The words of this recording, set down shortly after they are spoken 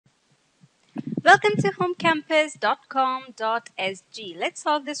Welcome to homecampus.com.sg. Let's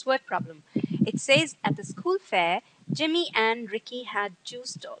solve this word problem. It says at the school fair, Jimmy and Ricky had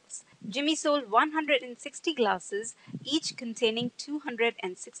juice stalls. Jimmy sold 160 glasses, each containing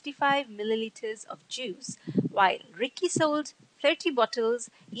 265 milliliters of juice, while Ricky sold 30 bottles,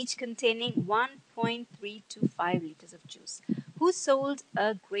 each containing 1.325 liters of juice. Who sold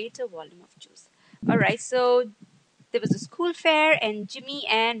a greater volume of juice? Alright, so there was a school fair and Jimmy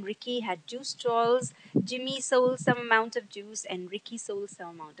and Ricky had juice stalls. Jimmy sold some amount of juice and Ricky sold some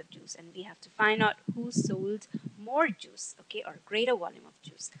amount of juice. And we have to find out who sold more juice, okay, or greater volume of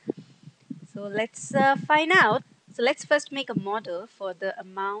juice. So let's find out. So let's first make a model for the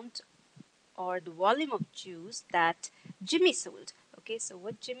amount or the volume of juice that Jimmy sold. Okay, so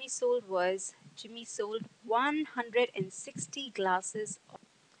what Jimmy sold was, Jimmy sold 160 glasses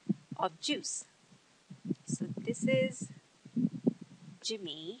of juice. So this is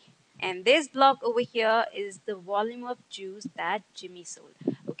Jimmy, and this block over here is the volume of juice that Jimmy sold.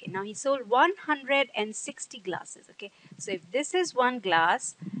 Okay, now he sold 160 glasses. Okay, so if this is one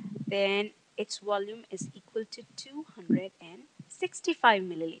glass, then its volume is equal to 265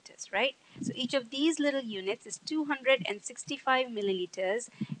 milliliters, right? So each of these little units is 265 milliliters,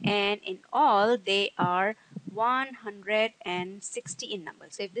 and in all they are 160 in number.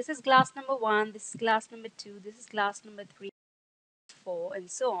 So if this is glass number 1, this is glass number 2, this is glass number 3, 4, and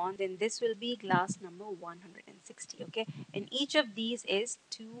so on, then this will be glass number 160. Okay, and each of these is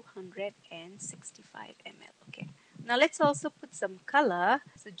 265 ml. Okay, now let's also put some color.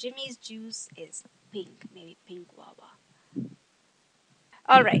 So Jimmy's juice is pink, maybe pink guava.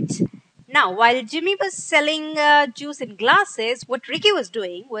 All right, now while Jimmy was selling juice in glasses, what Ricky was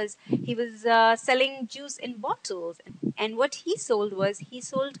doing was he was selling juice in bottles, and what he sold was he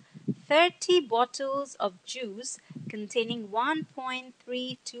sold 30 bottles of juice containing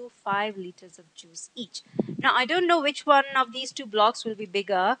 1.325 liters of juice each. Now I don't know which one of these two blocks will be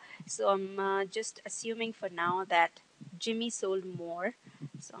bigger, so I'm just assuming for now that Jimmy sold more.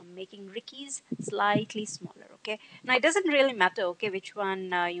 So I'm making Ricky's slightly smaller. Okay, now it doesn't really matter, okay, which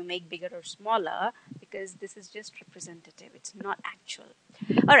one you make bigger or smaller, because this is just representative, it's not actual.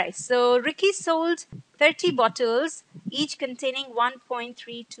 All right, so Ricky sold 30 bottles, each containing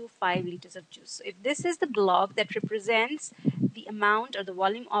 1.325 liters of juice. So if this is the block that represents the amount or the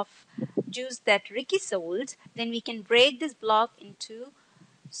volume of juice that Ricky sold, then we can break this block into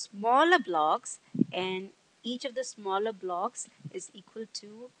smaller blocks, and each of the smaller blocks is equal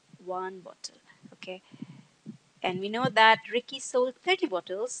to one bottle. Okay, and we know that Ricky sold 30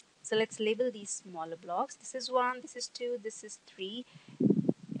 bottles, so let's label these smaller blocks. This is 1, this is 2, this is 3,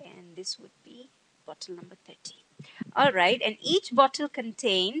 and this would be bottle number 30. All right, and each bottle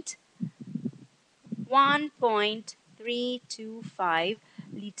contained 1.325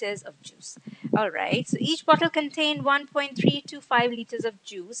 liters of juice. All right, so each bottle contained 1.325 liters of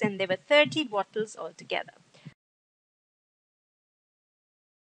juice, and there were 30 bottles altogether.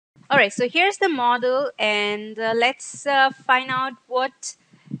 All right, so here's the model, and let's find out what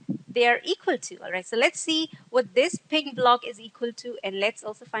they are equal to. All right, so let's see what this pink block is equal to, and let's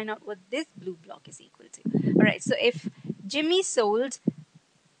also find out what this blue block is equal to. All right, so if Jimmy sold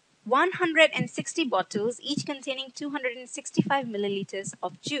 160 bottles, each containing 265 milliliters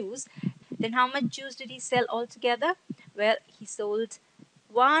of juice, then how much juice did he sell altogether? Well, he sold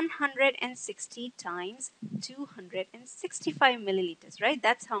 160 times 265 milliliters, right?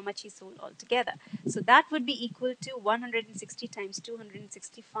 That's how much he sold altogether. So that would be equal to 160 times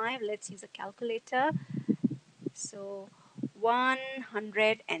 265. Let's use a calculator. So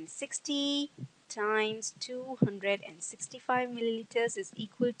 160 times 265 milliliters is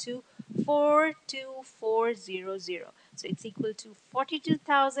equal to 42400. So it's equal to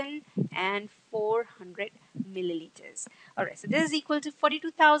 42,400 milliliters. Alright, so this is equal to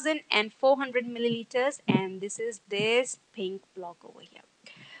 42,400 milliliters, and this is this pink block over here.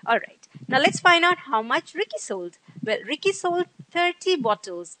 Alright, now let's find out how much Ricky sold. Well, Ricky sold 30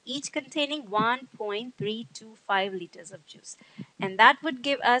 bottles, each containing 1.325 liters of juice. And that would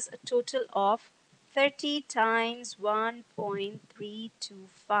give us a total of 30 times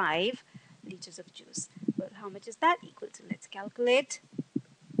 1.325 liters of juice. Well, how much is that equal to? Let's calculate.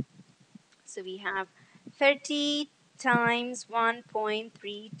 So we have 30 times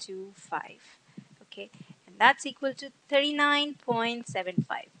 1.325. Okay, and that's equal to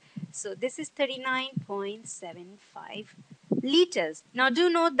 39.75. So this is 39.75 liters. Now do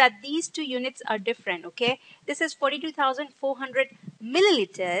note that these two units are different. Okay, this is 42,400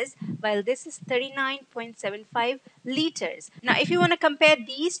 milliliters, while this is 39.75 liters. Now if you want to compare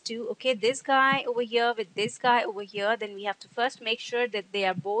these two, okay, this guy over here with this guy over here, then we have to first make sure that they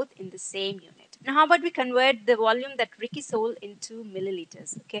are both in the same unit. Now how about we convert the volume that Ricky sold into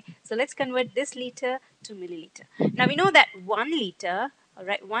milliliters? Okay, so let's convert this liter to milliliter. Now we know that 1 liter, all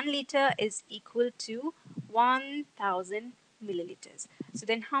right, 1 liter is equal to 1000 milliliters. So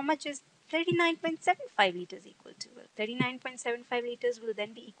then how much is 39.75 liters equal to? Well, 39.75 liters will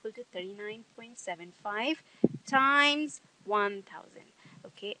then be equal to 39.75 times 1000.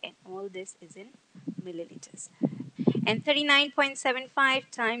 Okay, and all this is in milliliters. And 39.75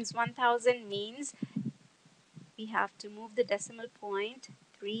 times 1000 means we have to move the decimal point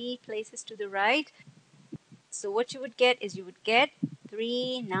 3 places to the right. So what you would get is you would get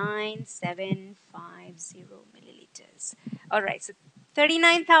 39750 milliliters. Alright, so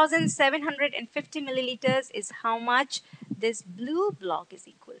 39,750 milliliters is how much this blue block is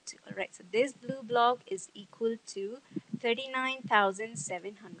equal to. Alright, so this blue block is equal to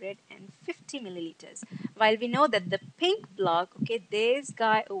 39,750 milliliters. While we know that the pink block, okay, this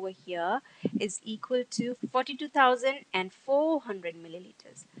guy over here is equal to 42,400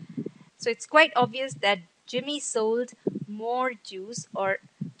 milliliters. So it's quite obvious that Jimmy sold more juice, or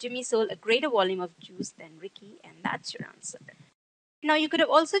Jimmy sold a greater volume of juice than Ricky, and that's your answer. Now you could have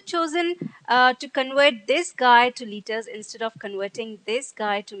also chosen to convert this guy to liters instead of converting this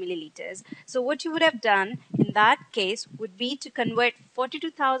guy to milliliters. So what you would have done in that case would be to convert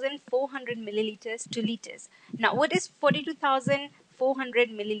 42,400 milliliters to liters. Now what is 42,400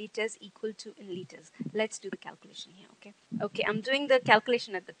 milliliters equal to in liters? Let's do the calculation here, okay? Okay, I'm doing the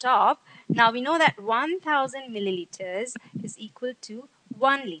calculation at the top. Now we know that 1000 milliliters is equal to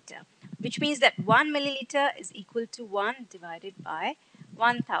 1 liter, which means that 1 milliliter is equal to 1 divided by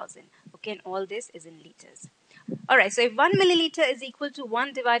 1000. Okay, and all this is in liters. Alright, so if 1 milliliter is equal to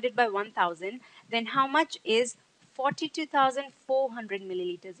 1 divided by 1000, then how much is 42,400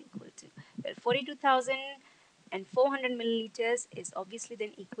 milliliters equal to? Well, 42,400 milliliters is obviously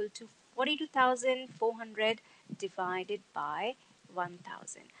then equal to 42,400 divided by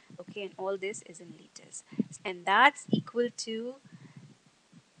 1000. Okay, and all this is in liters. And that's equal to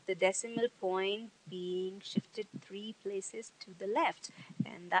the decimal point being shifted 3 places to the left,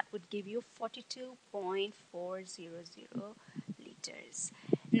 and that would give you 42.400 liters.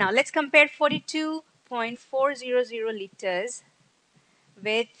 Now let's compare 42.400 liters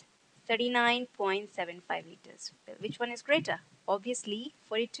with 39.75 liters. Well, which one is greater? Obviously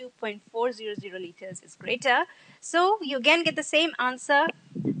 42.400 liters is greater, so you again get the same answer,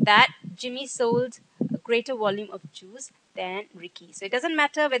 that Jimmy sold a greater volume of juice than Ricky. So it doesn't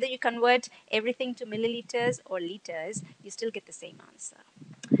matter whether you convert everything to milliliters or liters, you still get the same answer.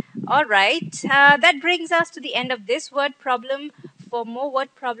 Alright, that brings us to the end of this word problem. For more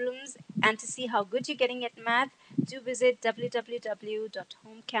word problems and to see how good you're getting at math, do visit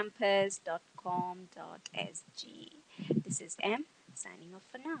www.homecampus.com.sg. This is M signing off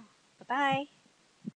for now. Bye-bye.